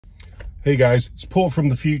Hey guys, it's Paul from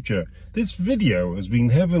the future. This video has been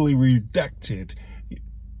heavily redacted,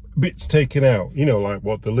 bits taken out, you know, like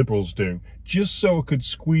what the Liberals do, just so I could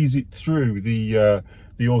squeeze it through the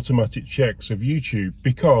automatic checks of YouTube,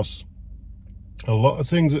 because a lot of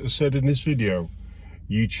things that are said in this video,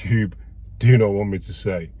 YouTube do not want me to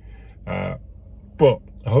say. But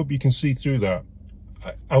I hope you can see through that.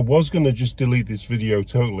 I was going to just delete this video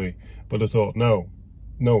totally, but I thought, no,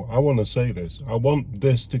 I want to say this. I want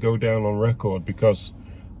this to go down on record, because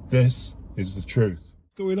this is the truth.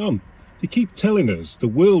 What's going on? They keep telling us the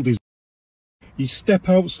world is... You step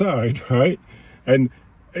outside, right? And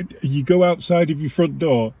you go outside of your front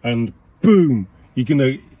door and boom,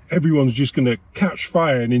 everyone's just gonna catch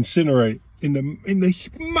fire and incinerate in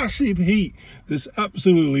the massive heat that's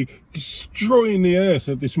absolutely destroying the earth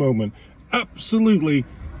at this moment. Absolutely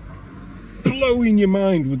blowing your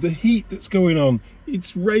mind with the heat that's going on.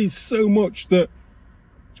 It's raised so much that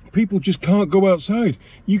people just can't go outside.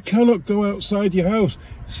 You cannot go outside your house.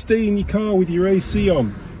 Stay in your car with your AC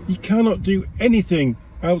on. You cannot do anything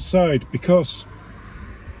outside because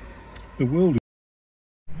the world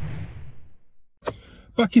is...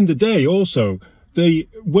 Back in the day also, the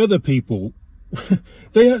weather people,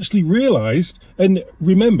 they actually realised and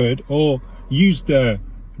remembered or used their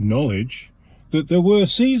knowledge that there were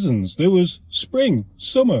seasons. There was spring,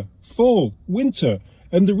 summer, fall, winter,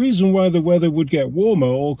 and the reason why the weather would get warmer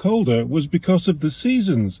or colder was because of the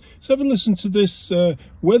seasons. So have a listen to this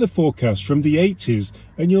weather forecast from the 80s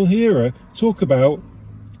and you'll hear her talk about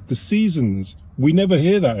the seasons. We never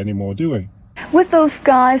hear that anymore, do we? With those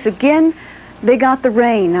skies, again, they got the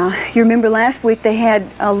rain. You remember last week they had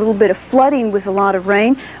a little bit of flooding with a lot of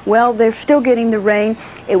rain. Well, they're still getting the rain.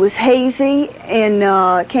 It was hazy in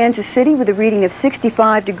Kansas City with a reading of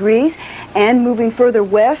 65 degrees. And moving further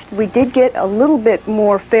west, we did get a little bit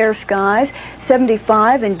more fair skies,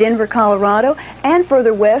 75 in Denver, Colorado. And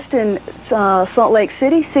further west in Salt Lake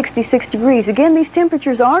City, 66 degrees. Again, these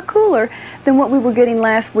temperatures are cooler than what we were getting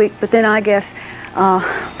last week. But then I guess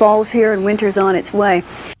fall's here and winter's on its way.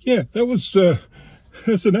 Yeah, that was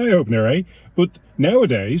that's an eye-opener, eh? But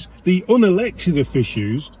nowadays, the unelected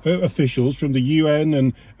officials from the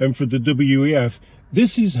UN and from the WEF,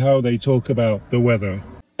 this is how they talk about the weather.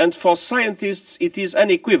 And for scientists, it is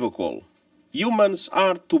unequivocal. Humans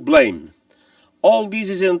are to blame. All this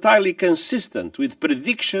is entirely consistent with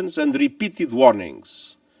predictions and repeated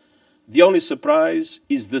warnings. The only surprise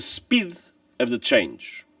is the speed of the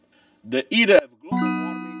change. The era of global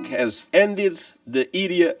warming has ended, the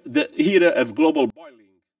era of global boiling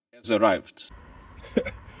has arrived.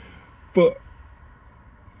 But,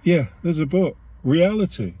 yeah, there's a but.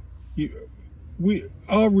 Reality.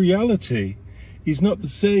 Our reality is not the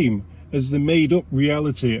same as the made-up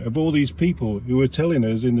reality of all these people who are telling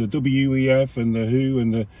us in the WEF and the WHO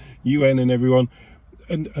and the UN and everyone,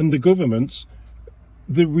 and the governments,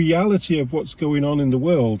 the reality of what's going on in the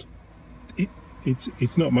world.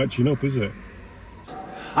 It's not matching up, is it?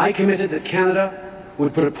 I committed that Canada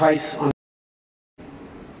would put a price on...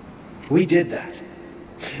 We did that.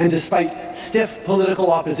 And despite stiff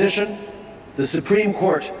political opposition, the Supreme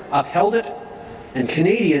Court upheld it, and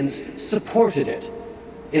Canadians supported it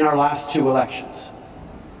in our last two elections.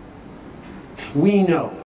 We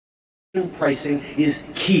know pricing is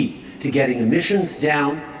key to getting emissions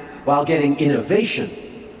down while getting innovation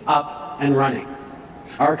up and running.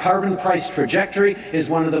 Our carbon price trajectory is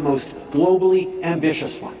one of the most globally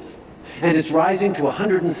ambitious ones, and it's rising to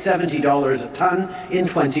 $170 a ton in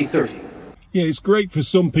 2030. Yeah, it's great for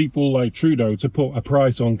some people like Trudeau to put a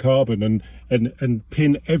price on carbon and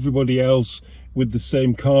pin everybody else with the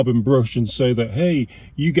same carbon brush and say that, hey,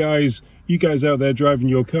 you guys out there driving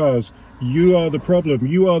your cars, you are the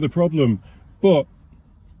problem. But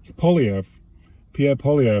Pierre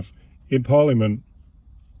Poilievre in Parliament,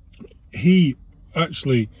 he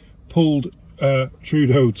actually pulled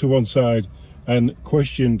Trudeau to one side and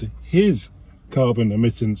questioned his carbon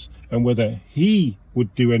emittance and whether he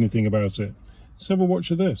would do anything about it. Let's have a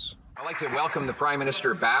watch of this. I'd like to welcome the Prime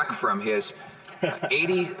Minister back from his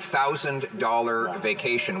 $80,000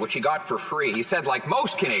 vacation, which he got for free. He said, like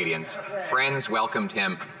most Canadians, friends welcomed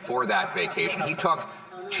him for that vacation. He took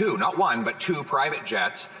two, not one, but two private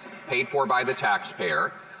jets paid for by the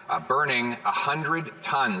taxpayer, burning 100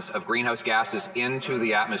 tons of greenhouse gases into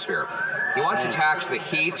the atmosphere. He wants to tax the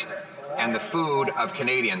heat and the food of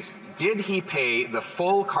Canadians. Did he pay the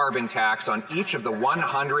full carbon tax on each of the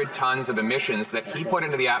 100 tons of emissions that he put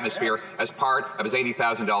into the atmosphere as part of his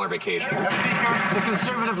 $80,000 vacation? Speaker, the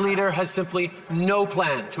Conservative leader has simply no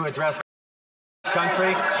plan to address this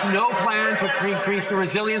country, no plan to increase the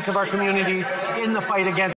resilience of our communities in the fight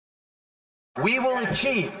against We will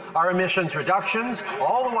achieve our emissions reductions,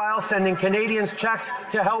 all the while sending Canadians checks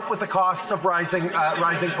to help with the costs of rising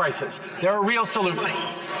prices. They're a real solution.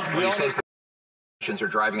 When he says that emissions are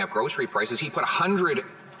driving up grocery prices, he put 100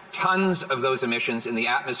 tons of those emissions in the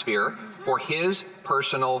atmosphere for his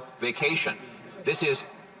personal vacation. This is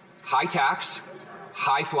high tax,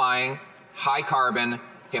 high flying, high carbon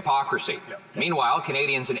hypocrisy. Meanwhile,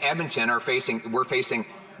 Canadians in Edmonton were facing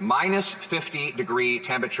minus 50-degree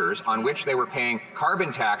temperatures on which they were paying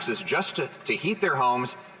carbon taxes just to heat their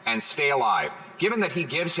homes and stay alive. Given that he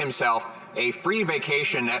gives himself a free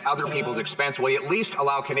vacation at other people's expense, will he at least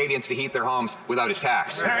allow Canadians to heat their homes without his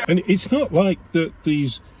tax? And it's not like that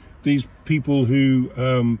these people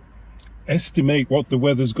who estimate what the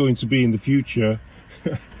weather's going to be in the future,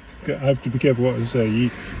 I have to be careful what I say,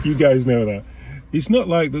 you guys know that. It's not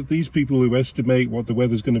like that these people who estimate what the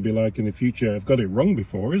weather's going to be like in the future have got it wrong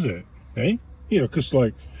before, is it? Eh? You know, because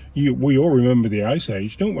like, we all remember the Ice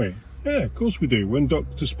Age, don't we? Yeah, of course we do. When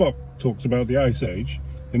Dr. Spock talked about the Ice Age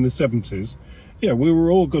in the 70s, yeah, we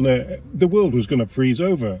were all the world was gonna freeze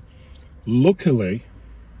over. Luckily,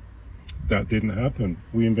 that didn't happen.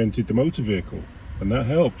 We invented the motor vehicle, and that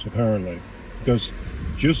helped, apparently, because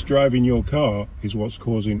just driving your car is what's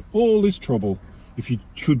causing all this trouble. If you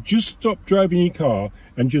could just stop driving your car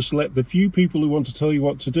and just let the few people who want to tell you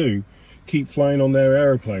what to do keep flying on their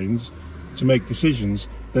aeroplanes to make decisions,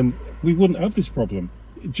 then we wouldn't have this problem.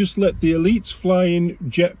 Just let the elites fly in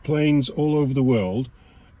jet planes all over the world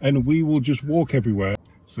and we will just walk everywhere.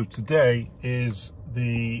 So today is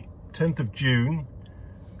the 10th of June.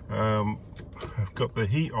 I've got the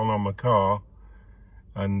heat on my car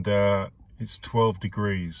and it's 12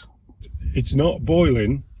 degrees. It's not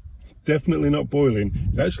boiling. Definitely not boiling.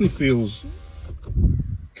 It actually feels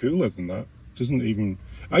cooler than that. Doesn't even.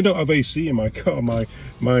 I don't have AC in my car. My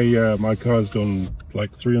car's done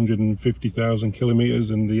like 350,000 kilometers,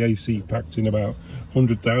 and the AC packed in about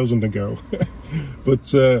 100,000 ago.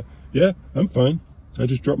 But yeah, I'm fine. I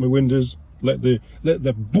just drop my windows, let the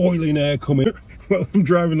boiling air come in while I'm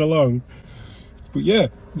driving along. But yeah,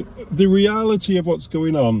 the reality of what's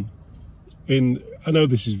going on. I know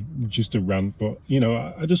this is just a rant, but you know,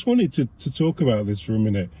 I just wanted to talk about this for a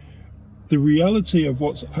minute. The reality of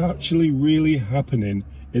what's actually really happening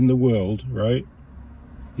in the world, right,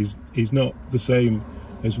 is not the same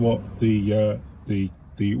as what the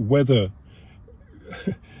weather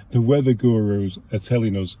the weather gurus are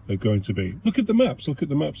telling us are going to be. Look at the maps. Look at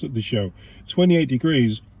the maps that they show. 28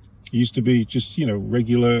 degrees used to be just, you know,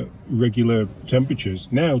 regular temperatures.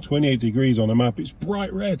 Now 28 degrees on a map, it's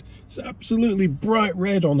bright red. It's absolutely bright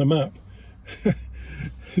red on the map.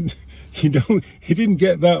 You didn't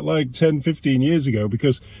get that like 10, 15 years ago,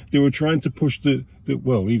 because they were trying to push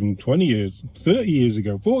well, even 20 years, 30 years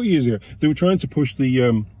ago, 40 years ago, they were trying to push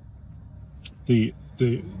the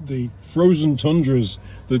frozen tundras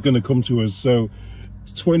that are going to come to us. So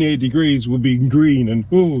 28 degrees would be green, and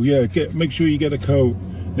oh yeah, make sure you get a coat.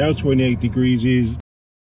 Now 28 degrees is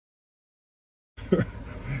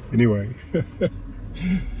anyway.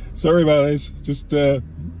 Sorry about this. Just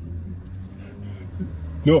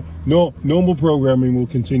normal programming will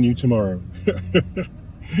continue tomorrow.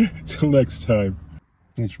 Till next time.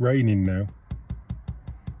 It's raining now.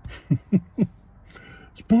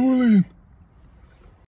 It's boiling.